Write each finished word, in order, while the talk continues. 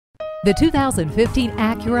The 2015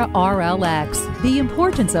 Acura RLX. The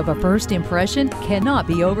importance of a first impression cannot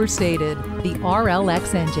be overstated. The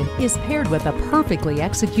RLX engine is paired with a perfectly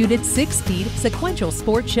executed 6-speed sequential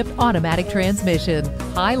sport shift automatic transmission.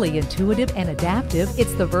 Highly intuitive and adaptive,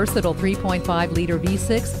 it's the versatile 3.5-liter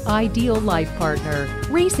V6 ideal life partner.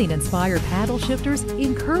 Racing-inspired paddle shifters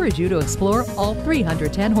encourage you to explore all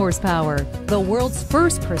 310 horsepower. The world's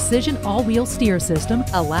first precision all-wheel steer system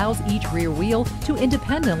allows each rear wheel to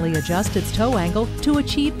independently adjust its toe angle to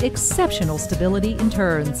achieve exceptional stability in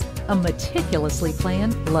turns. A meticulously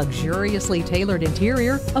planned, luxuriously tailored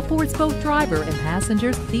interior affords both driver and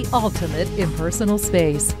passengers the ultimate impersonal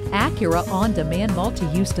space. Acura On-Demand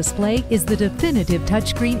Multi-Use Display is the definitive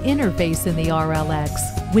touchscreen interface in the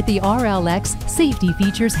RLX. With the RLX, safety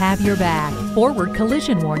features have your back. Forward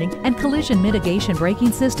collision warning and collision mitigation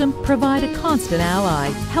braking system provide a constant ally,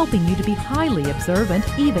 helping you to be highly observant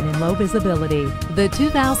even in low visibility. The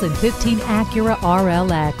 2015 Acura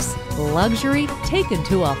RLX. Luxury taken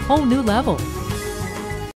to a whole new level.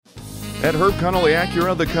 At Herb Connolly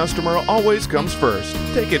Acura, the customer always comes first.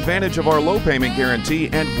 Take advantage of our low payment guarantee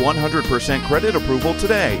and 100% credit approval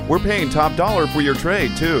today. We're paying top dollar for your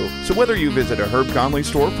trade, too. So whether you visit a Herb Connolly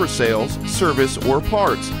store for sales, service, or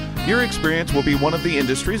parts, your experience will be one of the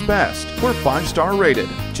industry's best. We're 5-star rated.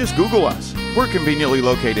 Just Google us. We're conveniently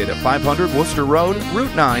located at 500 Worcester Road,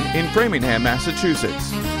 Route 9 in Framingham,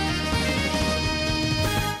 Massachusetts.